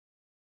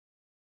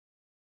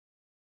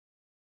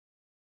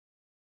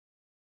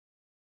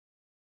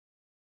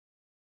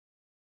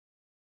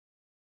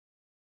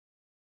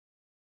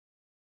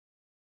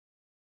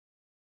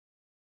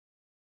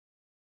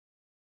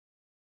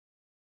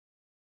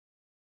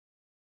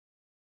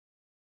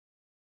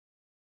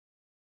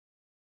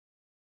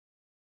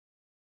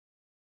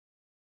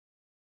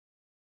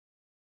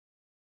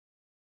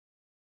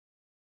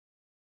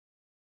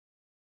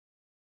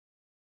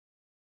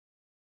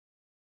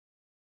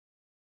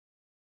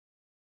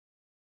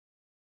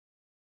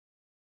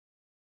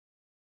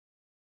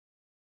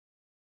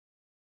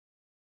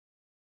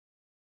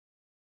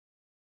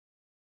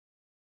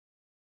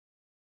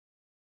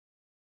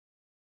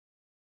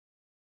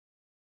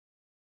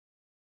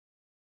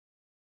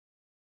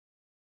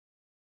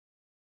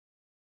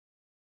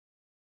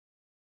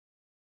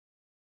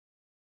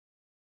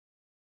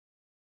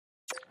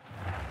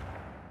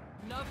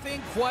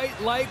Nothing quite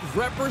like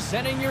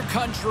representing your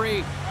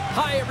country.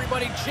 Hi,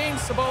 everybody.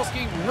 James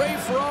Cebulski, Ray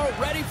Ferraro,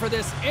 ready for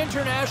this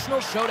international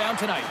showdown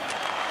tonight.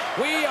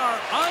 We are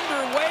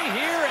underway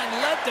here, and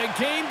let the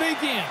game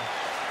begin.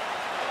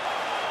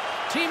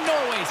 Team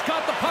Norway's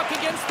got the puck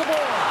against the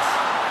boards.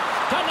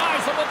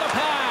 Denies him with the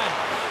pad.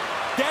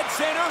 Dead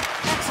center.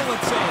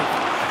 Excellent save.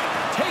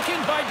 Taken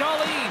by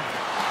Dahlin.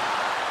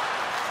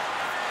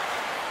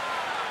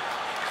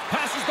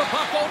 Passes the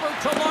puck over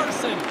to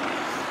Larson.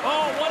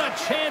 Oh, what a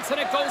chance,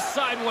 and it goes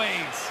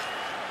sideways.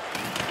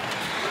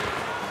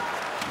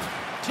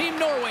 Team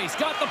Norway's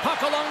got the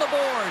puck along the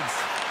boards.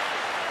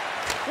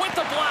 With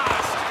the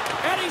blast,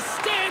 and he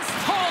stands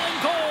tall in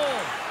goal.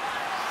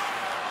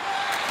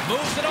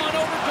 Moves it on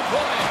over to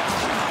Bullock.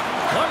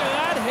 Look at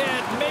that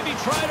hit. Maybe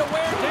try to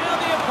wear down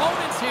the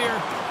opponents here.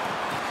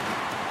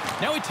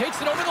 Now he takes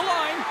it over the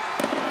line.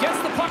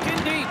 Gets the puck in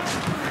deep.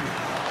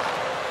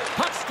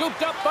 Puck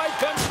scooped up by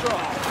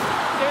Bemstrom.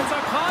 It's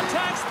a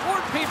contact sport,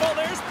 people.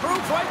 There's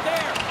proof right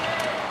there.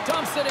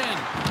 Dumps it in.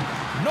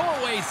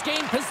 Norway's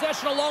gained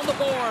possession along the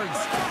boards.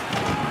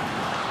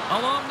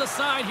 Along the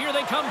side, here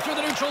they come through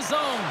the neutral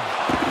zone.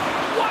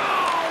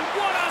 Wow,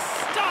 what a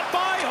stop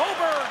by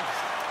Hoberg.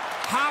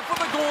 Half of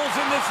the goals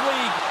in this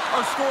league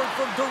are scored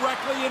from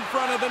directly in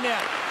front of the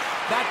net.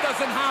 That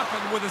doesn't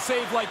happen with a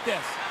save like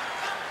this.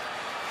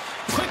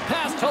 Quick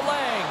pass to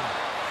Lang.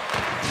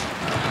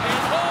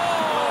 And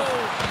oh,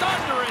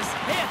 thunderous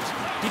hit.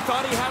 He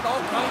thought he had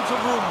all kinds of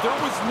room. There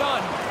was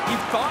none. He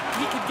thought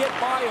he could get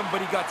by him,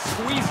 but he got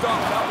squeezed off.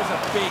 That was a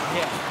big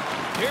hit.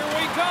 Here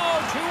we go,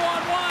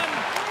 2-on-1.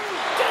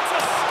 Gets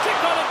a stick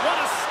on it. What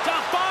a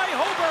stop by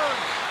Hoberg.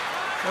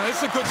 Now, this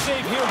is a good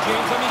save here,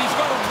 James. I mean, he's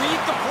got to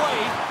read the play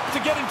to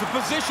get into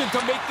position to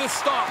make this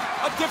stop.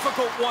 A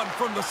difficult one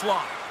from the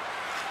slot.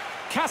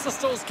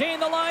 Kassistel's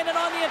gained the line and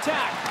on the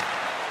attack.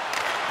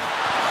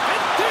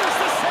 And there's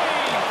the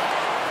save.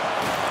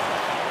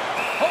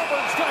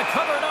 Hoberg's going to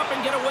cover it up and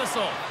get a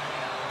whistle.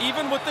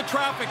 Even with the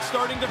traffic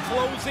starting to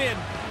close in,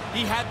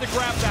 he had to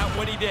grab that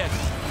when he did.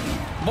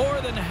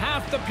 More than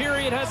half the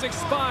period has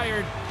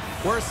expired.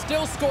 We're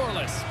still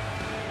scoreless.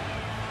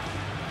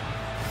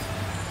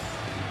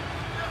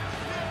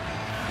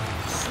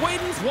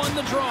 Sweden's won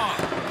the draw.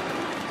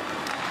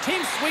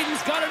 Team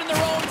Sweden's got it in their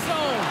own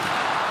zone.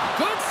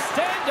 Good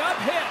stand-up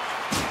hit.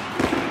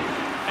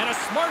 And a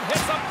smart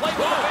hits-up play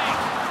with the bank.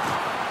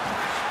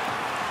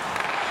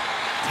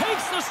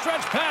 Takes the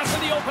stretch pass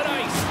in the open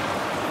ice.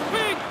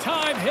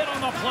 Big-time hit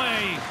on the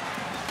play.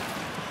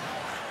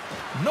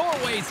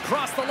 Norway's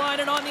crossed the line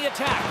and on the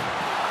attack.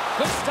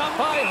 Good stop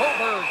by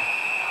Hoberg.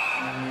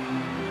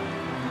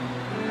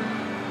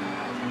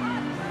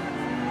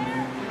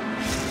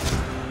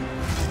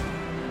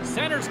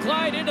 Centers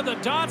glide into the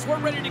dots. We're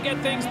ready to get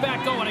things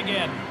back going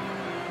again.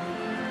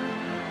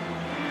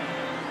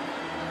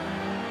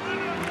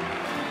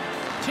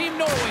 Team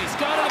Norway's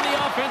got it in the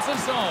offensive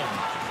zone.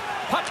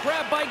 Puck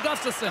grab by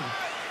Gustafsson.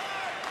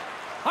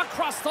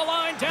 Across the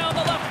line, down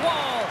the left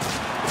wall.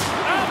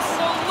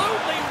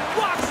 Absolutely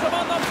rocks him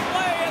on the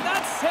play, and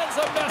that sends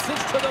a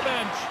message to the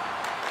bench.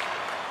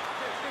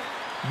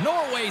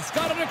 Norway's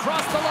got it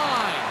across the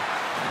line.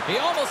 He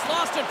almost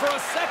lost it for a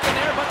second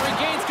there, but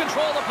regains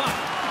control of the puck.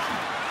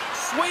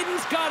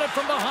 Sweden's got it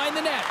from behind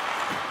the net.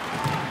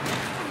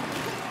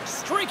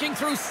 Streaking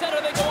through center,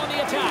 they go on the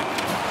attack.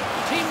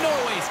 Team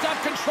Norway's got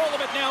control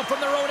of it now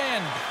from their own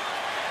end.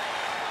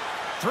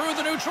 Through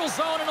the neutral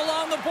zone and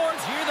along the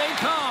boards, here they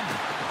come.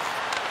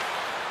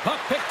 Puck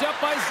picked up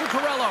by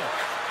Zuccarello.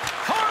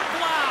 Hard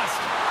blast!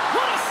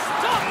 What a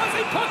stop as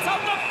he puts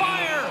out the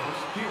fire!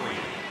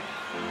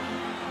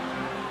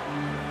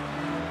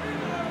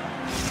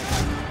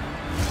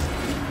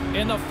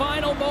 In the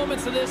final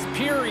moments of this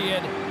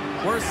period,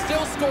 we're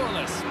still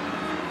scoreless.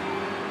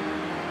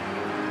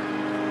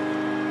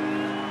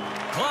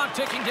 Clock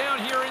ticking down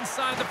here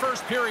inside the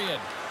first period.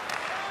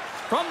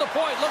 From the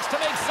point, looks to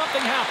make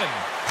something happen.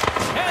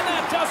 And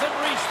that doesn't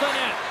reach the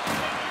net.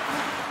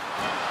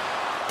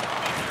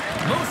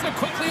 Moves it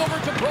quickly over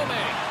to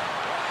Brome.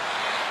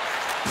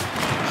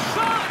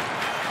 Shot!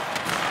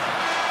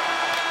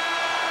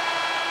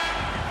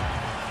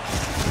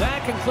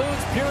 That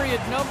concludes period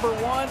number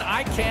 1.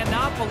 I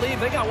cannot believe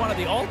they got one of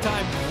the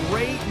all-time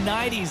great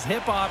 90s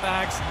hip-hop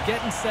acts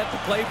getting set to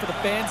play for the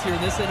fans here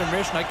in this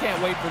intermission. I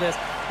can't wait for this.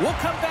 We'll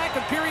come back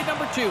with period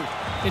number 2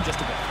 in just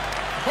a bit.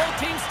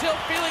 Both teams still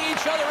feeling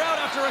each other out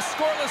after a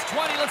scoreless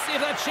 20. Let's see if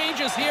that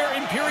changes here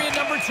in period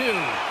number 2.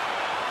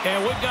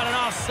 And we've got an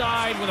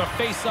offside with a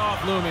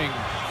face-off looming.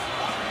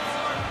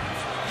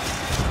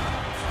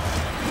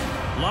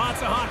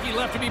 Lots of hockey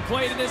left to be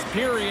played in this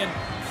period.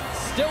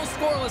 Still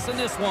scoreless in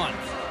this one.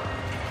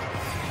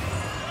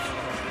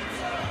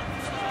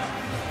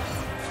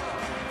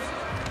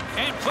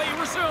 And play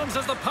resumes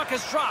as the puck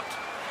is dropped.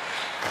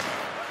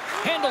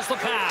 Handles the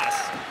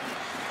pass.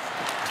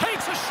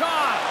 Takes a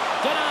shot.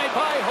 Denied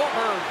by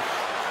Hoberg.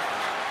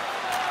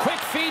 Quick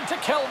feed to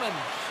Kellman.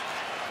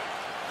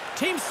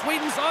 Team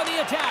Sweden's on the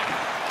attack.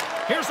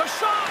 Here's a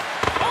shot.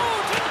 Oh,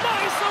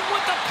 denies him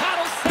with the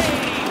paddle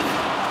save.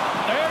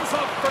 There's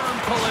a firm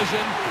collision.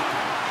 collision.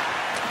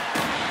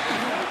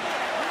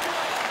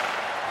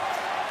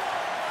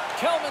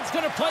 Kelman's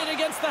going to play it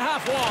against the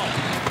half wall.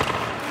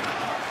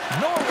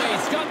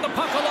 Norway's got the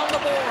puck along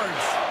the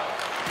boards.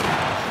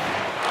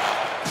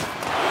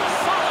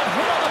 Solid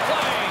hit on the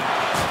play.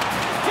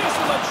 Gives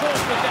him a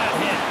choice with that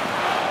hit.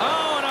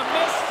 Oh, and a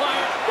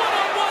misfire.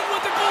 One-on-one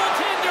with the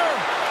goaltender.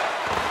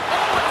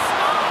 Oh, it's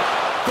stopped.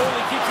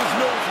 Goalie keeps his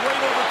nose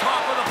right over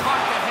top of the puck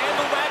to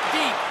handle that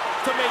deep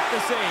to make the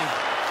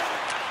save.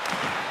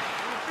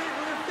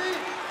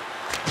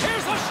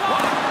 Here's a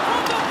shot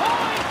from the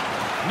point.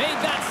 Made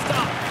that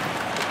stop.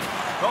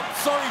 Oh,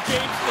 sorry,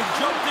 James. They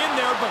jumped in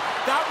there, but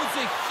that was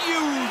a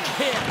huge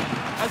hit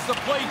as the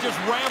play just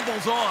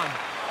rambles on.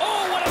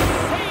 Oh, what a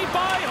save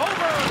by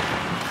Homer.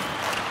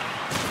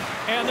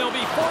 And they'll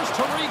be forced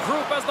to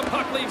regroup as the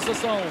puck leaves the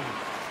zone.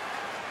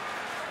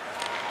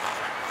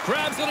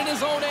 Grabs it in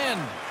his own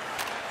end.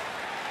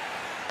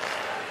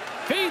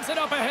 Feeds it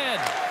up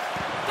ahead.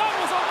 That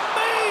was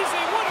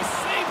amazing. What a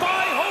save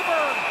by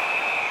Homer.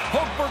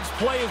 Hochberg's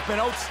play has been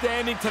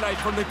outstanding tonight.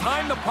 From the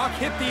time the puck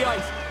hit the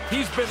ice,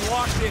 he's been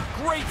locked in.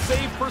 Great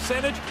save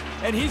percentage,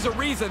 and he's a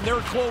reason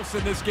they're close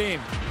in this game.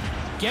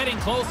 Getting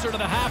closer to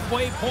the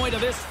halfway point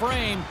of this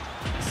frame.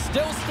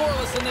 Still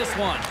scoreless in this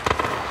one.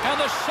 And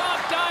the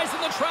shot dies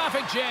in the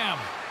traffic jam.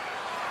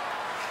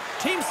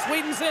 Team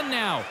Sweden's in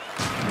now.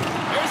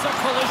 There's a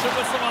collision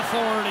with some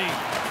authority.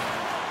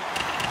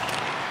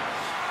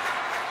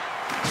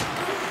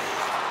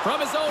 From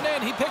his own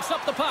end, he picks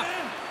up the puck.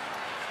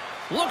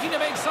 Looking to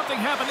make something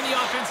happen in the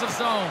offensive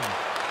zone.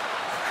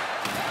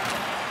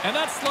 And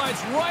that slides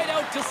right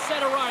out to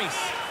center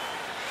ice.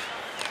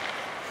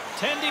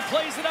 Tendy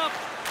plays it up.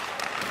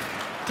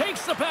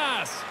 Takes the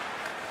pass.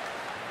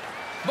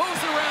 Moves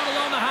it around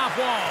along the half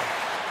wall.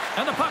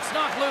 And the puck's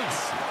knocked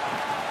loose.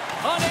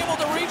 Unable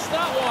to reach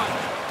that one.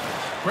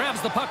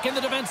 Grabs the puck in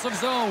the defensive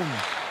zone.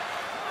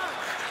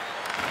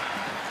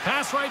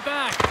 Pass right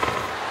back.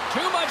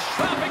 Too much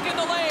traffic in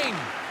the lane.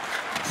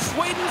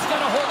 Sweden's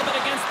got a hold of it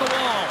against the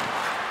wall.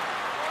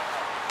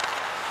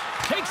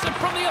 Takes it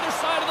from the other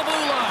side of the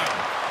blue line.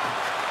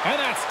 And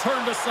that's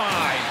turned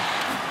aside.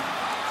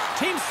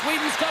 Team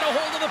Sweden's got a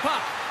hold of the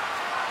puck.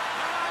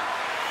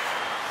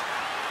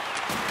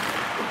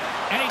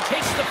 And he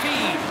takes the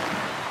feed.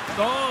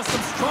 Oh,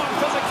 some strong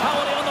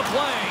physicality on the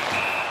play.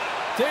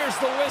 There's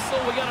the whistle.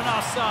 We got an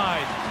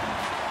offside.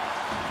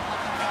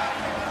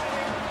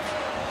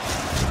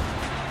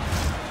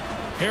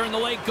 Here in the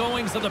late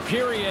goings of the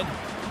period,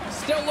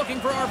 still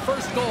looking for our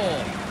first goal.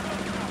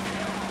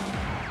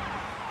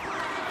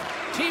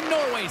 Team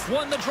Norway's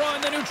won the draw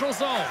in the neutral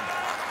zone.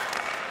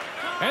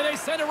 And they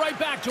send it right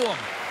back to him.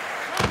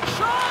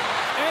 Shot!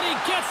 And he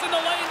gets in the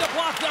lane to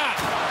block that.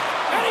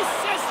 And he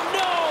says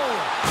no!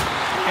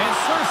 And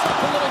serves up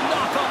a little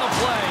knock on the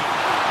play.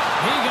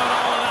 He got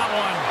all of that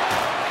one.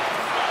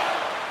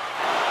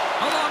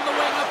 Along the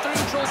wing up the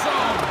neutral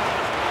zone.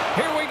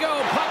 Here we go.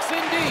 Puck's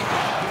in deep.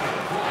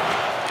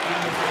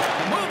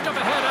 Moved up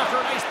ahead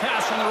after a nice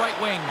pass from the right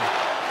wing.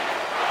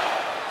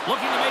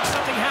 Looking to make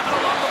something happen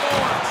along the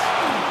boards.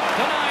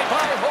 Denied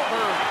by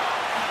Hochberg.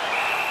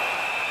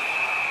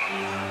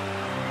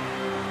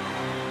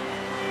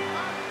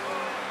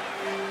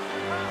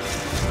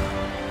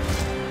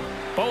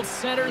 Both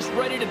centers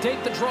ready to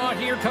take the draw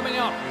here coming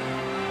up.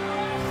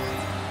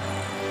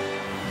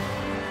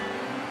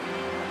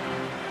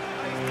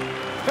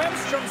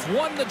 Bemstrom's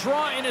won the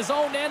draw in his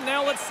own end.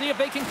 Now let's see if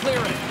they can clear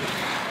it.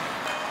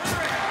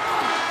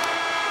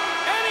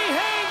 And he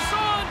hangs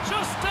on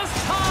just as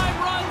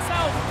time runs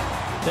out.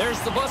 There's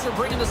the buzzer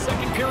bringing the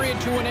second period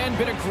to an end.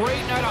 Been a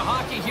great night of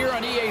hockey here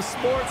on EA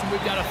Sports, and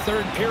we've got a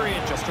third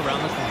period just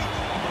around the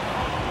corner.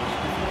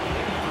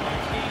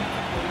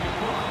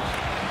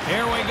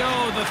 Here we go,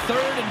 the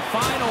third and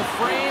final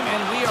frame,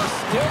 and we are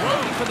still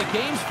looking for the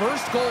game's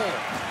first goal.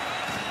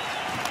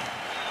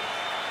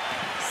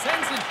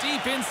 Sends it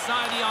deep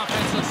inside the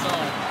offensive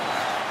zone.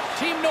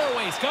 Team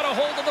Norway's got a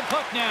hold of the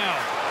puck now.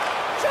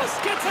 Just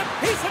gets a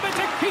piece of it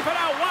to keep it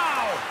out.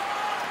 Wow!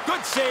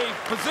 Good save.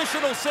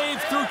 Positional save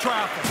through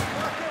traffic.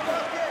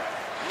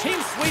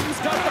 Team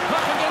Sweden's got the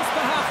puck against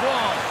the half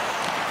wall.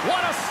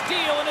 What a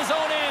steal in his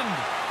own end.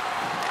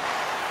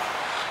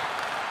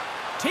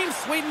 Team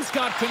Sweden's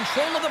got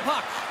control of the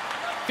puck.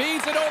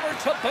 Feeds it over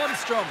to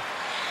Bemstrom.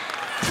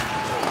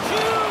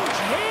 Huge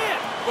hit.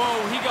 Oh,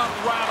 he got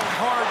rattled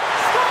hard.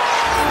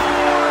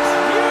 Scores!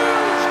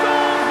 Huge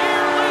goal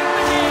here late in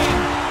the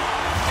game.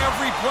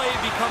 Every play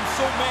becomes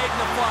so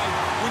magnified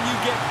when you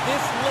get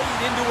this late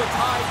into a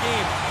tie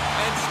game.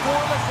 And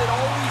scoreless, it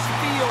always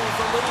feels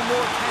a little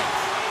more tense.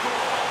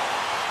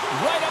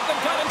 Right up the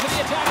gut into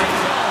the attacking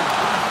zone.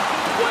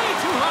 Way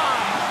too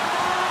high.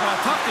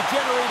 Tough to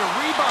generate a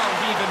rebound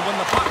even when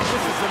the puck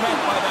misses the net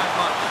by that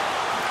much.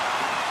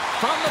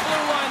 From the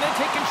blue line, they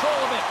take control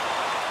of it.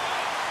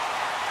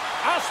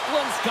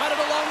 Asplund's got it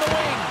along the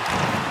wing.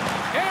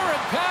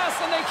 Errant pass,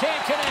 and they can't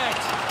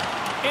connect.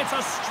 It's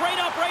a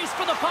straight-up race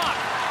for the puck.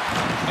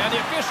 And the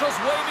officials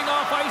waving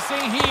off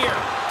icing here.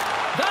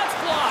 That's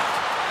blocked.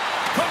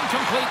 Couldn't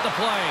complete the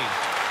play.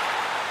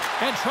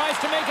 And tries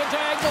to make a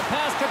diagonal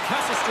pass to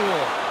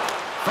Casastool.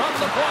 From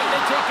the point,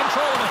 they take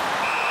control of it.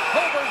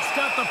 Hobart's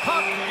got the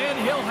puck, and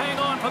he'll hang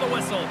on for the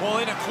whistle. Well,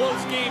 in a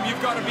close game,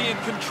 you've got to be in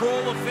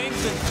control of things,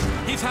 and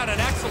he's had an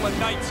excellent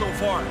night so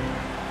far.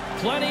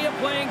 Plenty of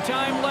playing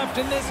time left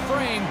in this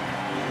frame.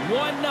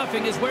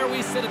 1-0 is where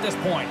we sit at this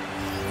point.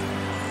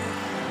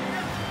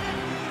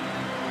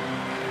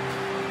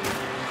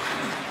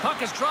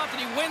 Puck is dropped, and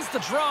he wins the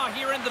draw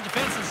here in the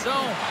defensive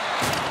zone.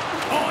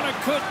 Oh, and a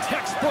good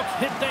textbook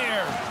hit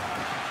there.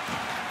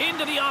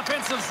 Into the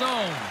offensive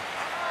zone.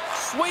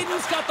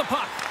 Sweden's got the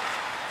puck.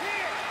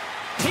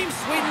 Team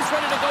Sweden's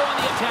ready to go on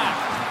the attack.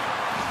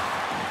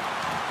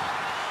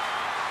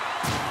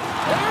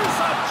 There's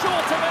a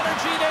jolt of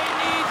energy they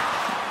need.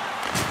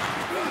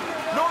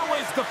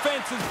 Norway's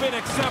defense has been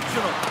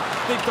exceptional.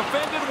 They've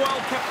defended well,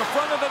 kept the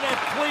front of the net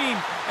clean,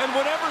 and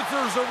whenever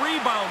there's a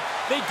rebound,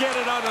 they get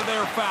it out of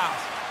there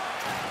fast.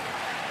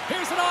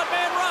 Here's an odd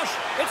man rush.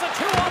 It's a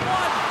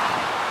 2-on-1.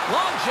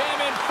 Long jam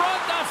in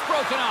front. That's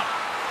broken up.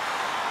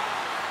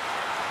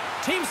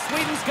 Team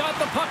Sweden's got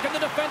the puck in the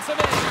defensive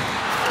end.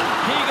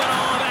 He got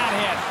all of that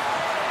hit.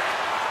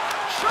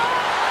 Shot!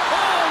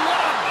 Oh,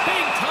 what a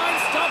big-time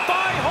stop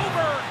by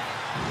Hobart.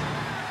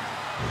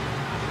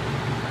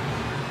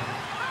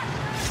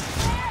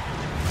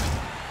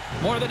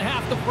 More than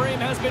half the frame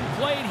has been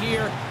played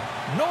here.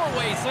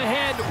 Norway's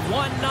ahead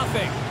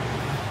 1-0.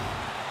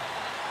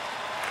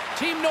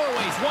 Team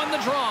Norway's won the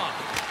draw.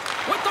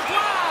 With the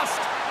blast!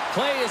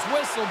 Play is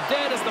whistled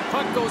dead as the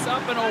puck goes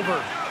up and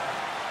over.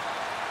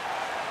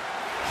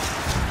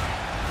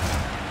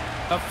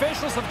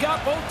 Officials have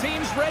got both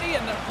teams ready,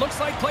 and it looks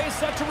like play is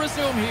set to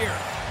resume here.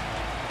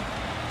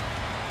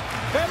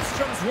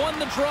 Bemstrom's won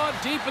the draw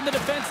deep in the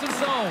defensive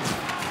zone.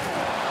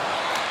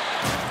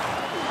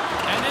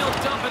 And they'll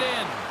dump it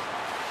in.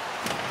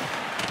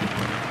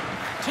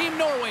 Team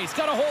Norway's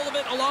got a hold of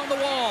it along the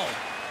wall.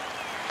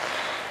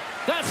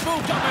 That's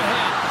moved up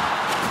ahead.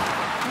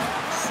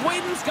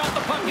 Sweden's got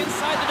the puck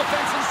inside the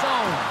defensive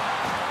zone.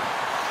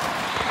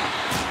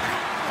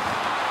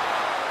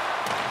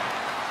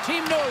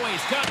 Team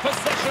Norway's got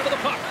possession of the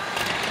puck.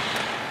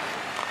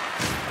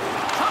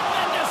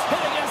 Tremendous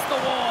hit against the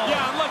wall.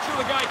 Yeah, unless you're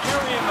the guy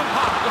carrying the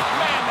puck.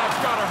 Man, that's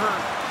gotta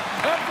hurt.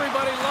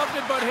 Everybody loved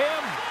it but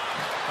him.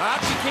 That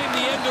became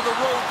the end of the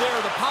road there.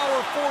 The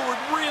power forward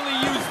really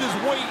used his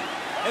weight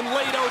and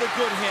laid out a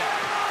good hit.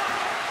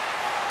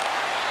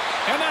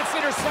 And that's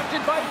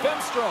intercepted by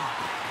Bemstrom.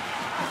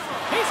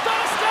 He's got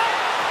a step.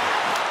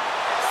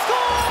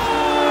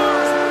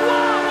 Scores!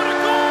 Wow, what a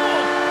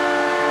goal!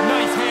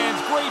 Nice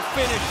hands, great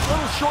finish.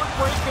 Little short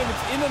break, and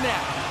it's in the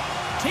net.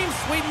 Team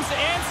Sweden's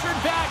answered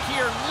back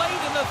here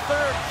late in the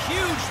third.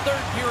 Huge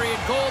third period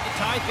goal to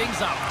tie things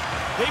up.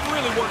 They've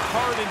really worked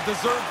hard and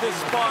deserved this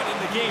spot in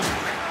the game.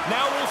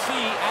 Now we'll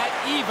see, at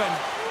even,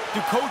 do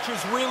coaches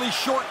really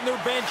shorten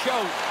their bench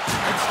out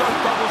and start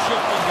double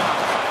shifting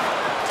guys?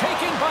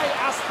 Taken by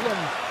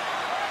Asplund.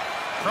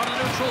 From the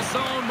neutral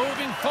zone,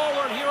 moving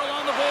forward here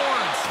along the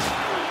boards.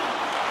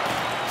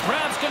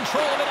 Grabs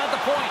control of it at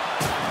the point.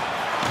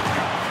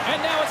 And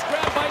now it's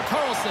grabbed by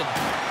Carlson.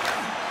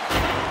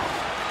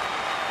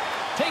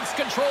 Takes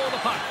control of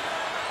the puck.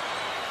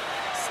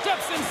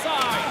 Steps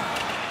inside.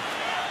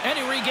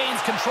 And he regains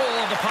control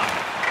of the puck.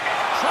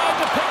 Tried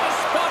to pick a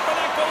spot, but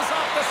that goes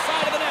off the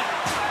side of the net.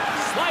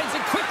 Slides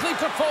it quickly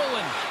to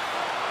Folin.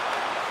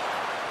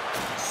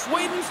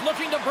 Sweden's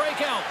looking to break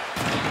out.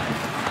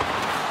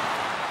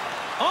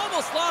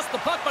 Almost lost the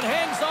puck, but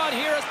hangs on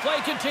here as play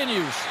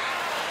continues.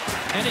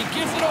 And he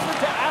gives it over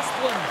to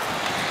Asplund.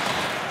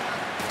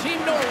 Team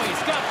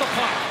Norway's got the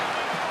puck.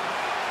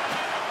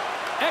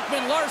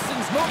 Ekman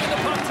Larsson's moving the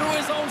puck through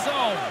his own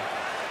zone.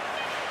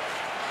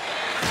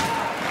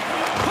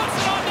 Puts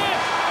it on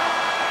net.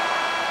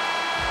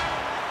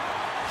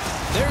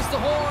 There's the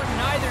horn.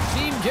 Neither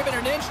team giving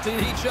an inch to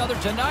each other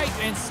tonight,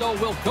 and so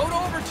we'll go to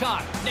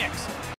overtime next.